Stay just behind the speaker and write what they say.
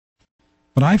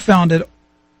but I found it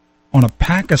on a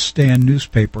Pakistan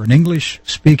newspaper, an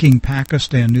English-speaking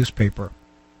Pakistan newspaper,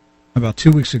 about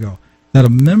 2 weeks ago, that a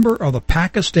member of the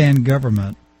Pakistan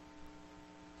government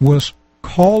was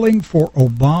calling for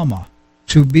Obama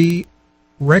to be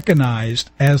recognized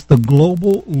as the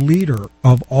global leader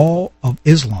of all of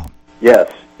Islam.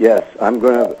 Yes. I'm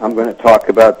going to talk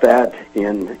about that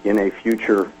in a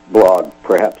future blog,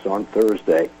 perhaps on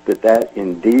Thursday. That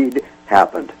indeed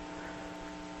happened.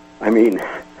 I mean,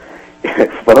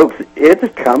 folks,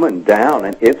 it's coming down,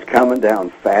 and it's coming down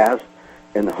fast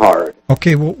and hard.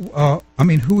 Okay, well,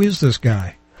 who is this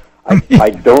guy?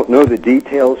 I don't know the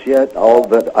details yet. All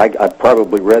that I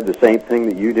probably read the same thing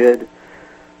that you did.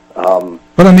 But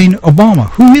Obama,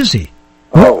 who is he?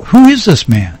 Who is this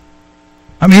man?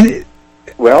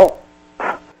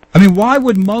 Why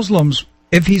would Muslims,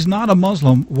 if he's not a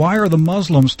Muslim, why are the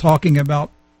Muslims talking about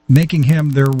making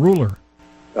him their ruler?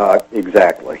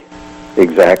 Exactly.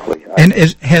 And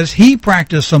has he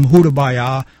practiced some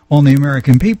hudabayah on the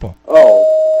American people?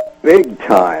 Oh, big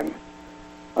time.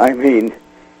 I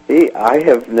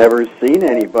have never seen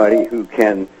anybody who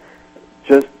can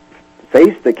just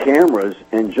face the cameras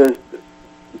and just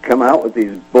come out with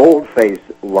these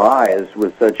bold-faced lies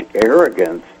with such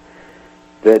arrogance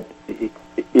that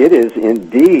it is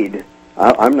indeed,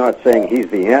 I'm not saying he's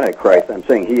the Antichrist, I'm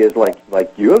saying he is, like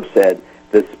you have said,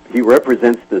 he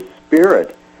represents the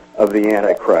spirit of the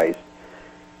Antichrist.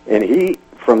 And he,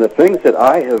 from the things that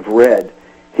I have read,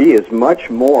 he is much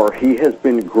more, he has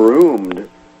been groomed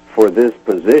for this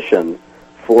position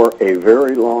for a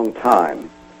very long time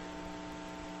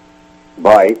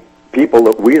by people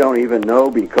that we don't even know,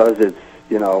 because it's,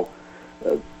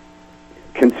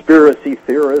 conspiracy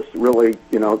theorists really,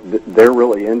 they're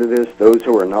really into this. Those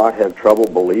who are not have trouble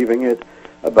believing it,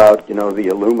 about, the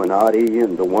Illuminati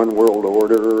and the One World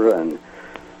Order. And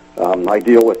I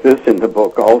deal with this in the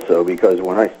book also, because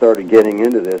when I started getting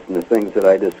into this and the things that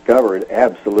I discovered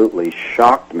absolutely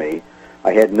shocked me.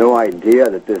 I had no idea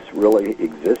that this really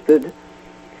existed.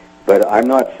 But I'm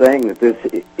not saying that this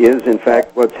is, in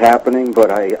fact, what's happening, but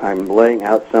I'm laying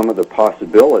out some of the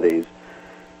possibilities.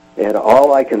 And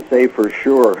all I can say for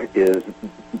sure is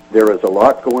there is a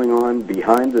lot going on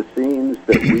behind the scenes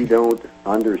that we don't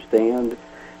understand,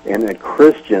 and that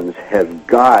Christians have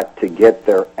got to get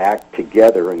their act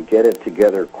together and get it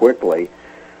together quickly.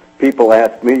 People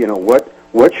ask me,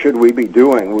 what should we be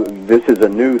doing? This is a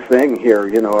new thing here.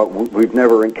 We've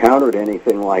never encountered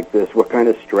anything like this. What kind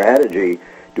of strategy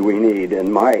do we need?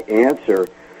 And my answer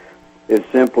is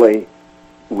simply,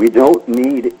 we don't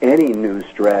need any new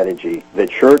strategy. The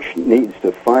church needs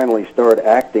to finally start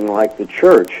acting like the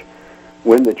church.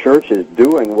 When the church is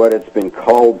doing what it's been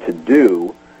called to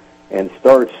do and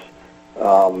starts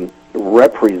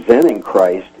representing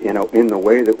Christ, in the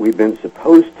way that we've been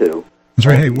supposed to. That's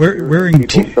right. Hey,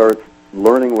 people start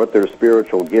learning what their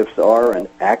spiritual gifts are and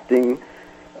acting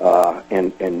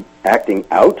and acting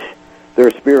out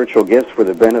their spiritual gifts for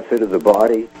the benefit of the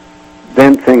body,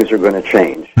 then things are going to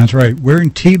change. That's right.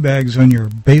 Wearing tea bags on your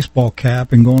baseball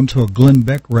cap and going to a Glenn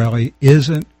Beck rally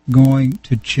isn't going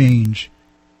to change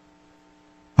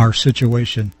our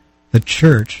situation. The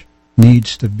church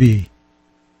needs to be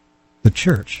the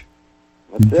church.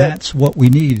 That's what we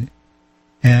need.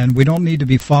 And we don't need to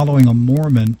be following a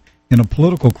Mormon in a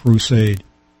political crusade.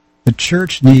 The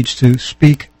church needs to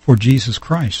speak for Jesus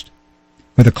Christ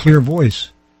with a clear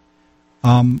voice.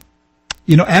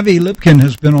 Avi Lipkin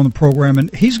has been on the program,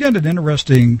 and he's got an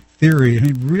interesting theory, and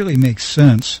it really makes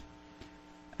sense.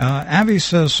 Avi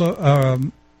says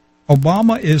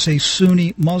Obama is a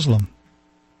Sunni Muslim,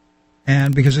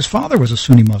 and because his father was a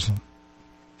Sunni Muslim,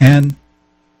 and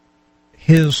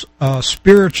his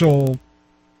spiritual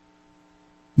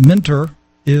mentor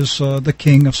is the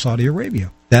king of Saudi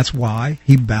Arabia. That's why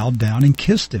he bowed down and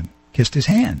kissed his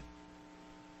hand.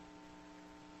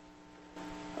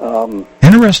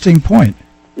 Interesting point.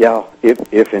 Yeah,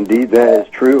 if indeed that is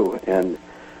true, and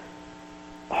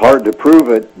hard to prove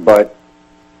it, but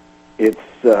it's.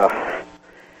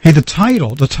 Hey, the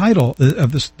title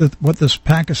of this, what this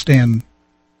Pakistan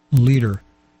leader,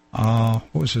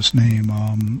 what was his name?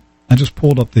 I just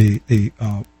pulled up the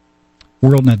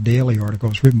WorldNet Daily article.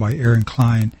 It was written by Aaron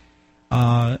Klein.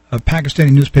 A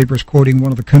Pakistani newspaper is quoting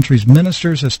one of the country's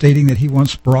ministers as stating that he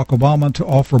wants Barack Obama to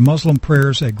offer Muslim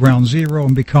prayers at ground zero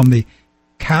and become the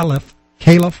caliph,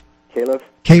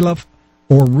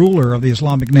 or ruler of the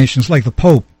Islamic nations, like the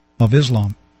Pope of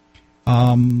Islam.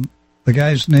 The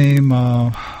guy's name,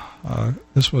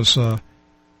 this was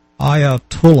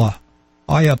Ayatollah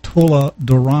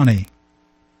Durrani.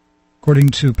 According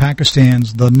to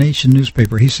Pakistan's The Nation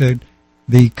newspaper, he said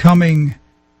the coming,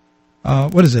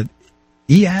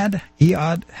 Eid.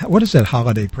 What is that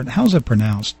holiday? How's it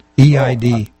pronounced?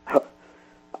 EID.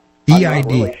 I'm not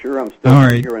really sure. I'm still all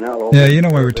right. figuring out all Yeah, you know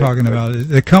what we're talking about.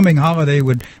 The coming holiday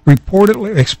would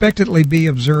expectedly be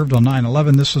observed on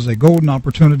 9/11. This is a golden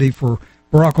opportunity for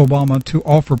Barack Obama to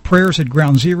offer prayers at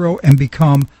Ground Zero and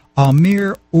become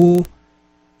Amir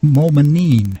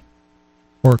ul-Momineen,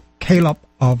 or Caliph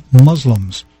of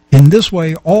Muslims. In this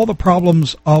way, all the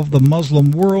problems of the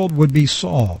Muslim world would be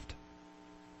solved.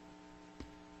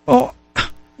 Oh,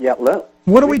 yeah.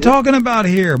 What are we talking about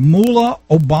here? Mullah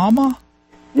Obama?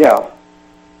 Yeah.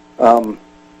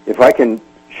 If I can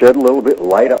shed a little bit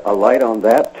light on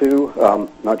that too.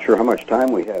 Not sure how much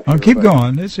time we have. Oh, keep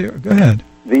going. Go ahead.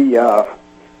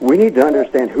 We need to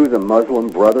understand who the Muslim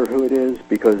Brotherhood is,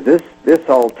 because this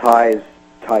all ties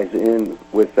in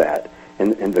with that,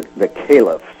 and the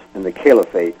caliphs and the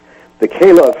caliphate. The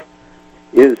caliph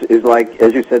is like,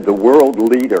 as you said, the world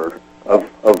leader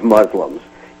of Muslims,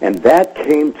 and that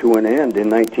came to an end in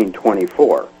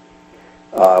 1924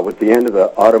 with the end of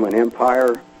the Ottoman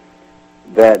Empire.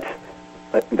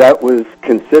 That was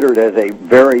considered as a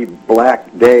very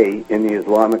black day in the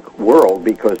Islamic world,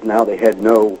 because now they had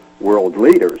no world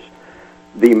leaders.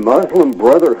 The Muslim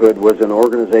Brotherhood was an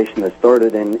organization that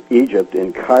started in Egypt,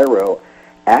 in Cairo,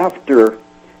 after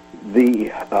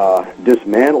the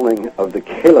dismantling of the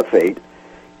caliphate,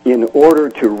 in order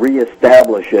to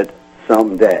reestablish it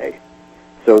someday.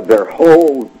 So their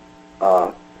whole,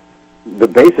 the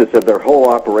basis of their whole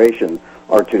operation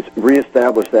are to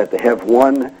reestablish that, to have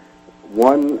one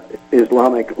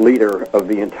Islamic leader of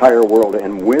the entire world.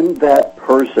 And when that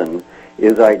person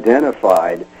is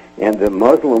identified and the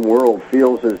Muslim world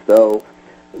feels as though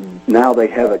now they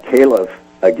have a caliph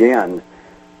again,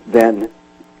 then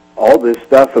all this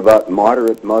stuff about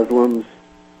moderate Muslims,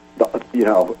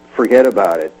 forget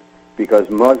about it, because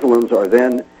Muslims are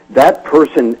then, that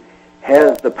person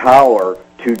has the power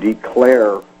to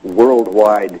declare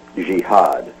worldwide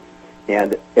jihad,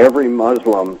 and every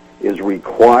Muslim is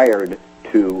required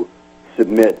to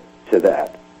submit to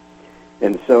that.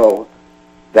 And so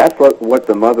that's what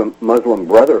the Muslim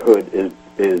Brotherhood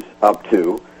is up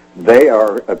to. They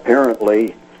are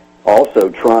apparently also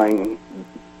trying,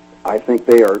 I think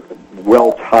they are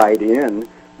well tied in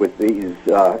with these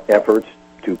efforts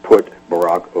to put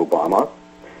Barack Obama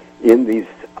in these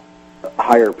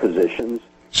higher positions.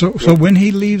 So when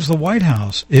he leaves the White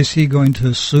House, is he going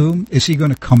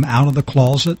to come out of the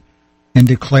closet and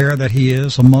declare that he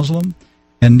is a Muslim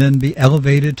and then be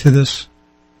elevated to this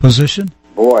position?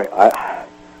 Boy,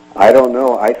 I don't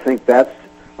know. I think that's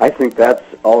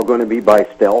all going to be by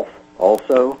stealth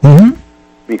also,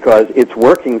 because it's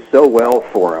working so well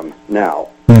for him now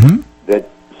that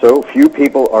so few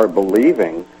people are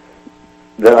believing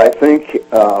that I think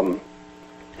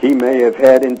he may have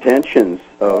had intentions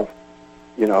of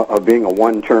being a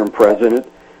one-term president,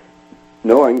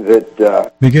 knowing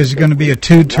that because he's going to be a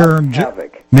two-term,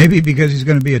 maybe because he's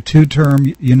going to be a two-term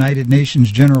United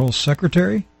Nations General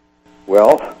Secretary.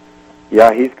 Well,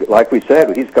 yeah, he's, like we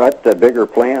said, he's got bigger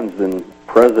plans than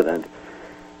president.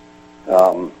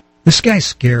 This guy's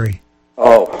scary.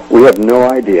 Oh, we have no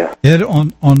idea. Ed,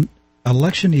 on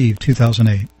election eve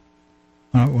 2008,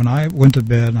 when I went to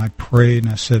bed and I prayed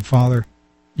and I said, Father,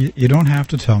 you don't have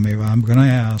to tell me, but I'm going to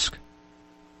ask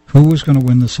who is going to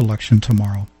win this election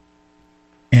tomorrow.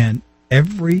 And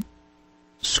every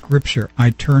scripture I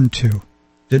turned to,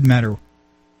 didn't matter.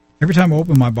 Every time I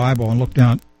opened my Bible and looked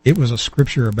down, it was a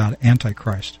scripture about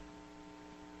Antichrist.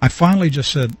 I finally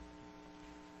just said,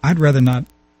 I'd rather not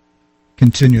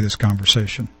continue this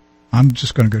conversation. I'm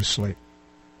just going to go to sleep.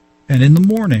 And in the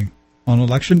morning, on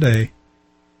election day,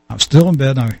 I'm still in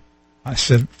bed, and I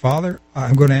said, Father,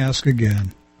 I'm going to ask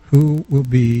again, who will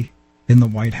be in the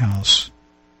White House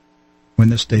when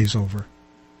this day's over?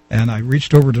 And I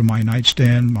reached over to my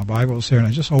nightstand, my Bible was there, and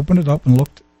I just opened it up and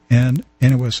looked, and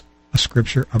it was a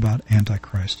scripture about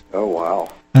Antichrist. Oh, wow.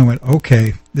 And I went,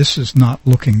 okay, this is not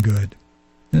looking good.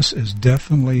 This is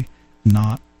definitely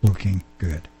not looking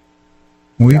good.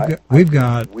 We've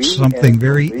got something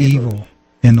very evil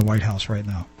in the White House right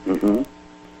now. Mm-hmm.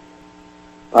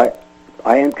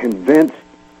 I am convinced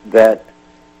that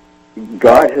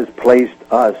God has placed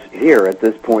us here at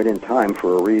this point in time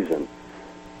for a reason.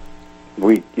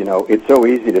 It's so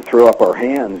easy to throw up our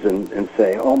hands and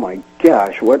say, oh my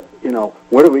gosh, what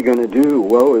are we going to do?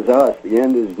 Woe is us, the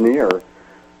end is near.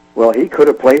 Well, he could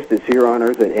have placed us here on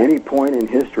earth at any point in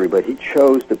history, but he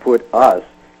chose to put us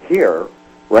here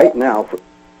right now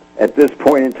at this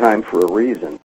point in time for a reason.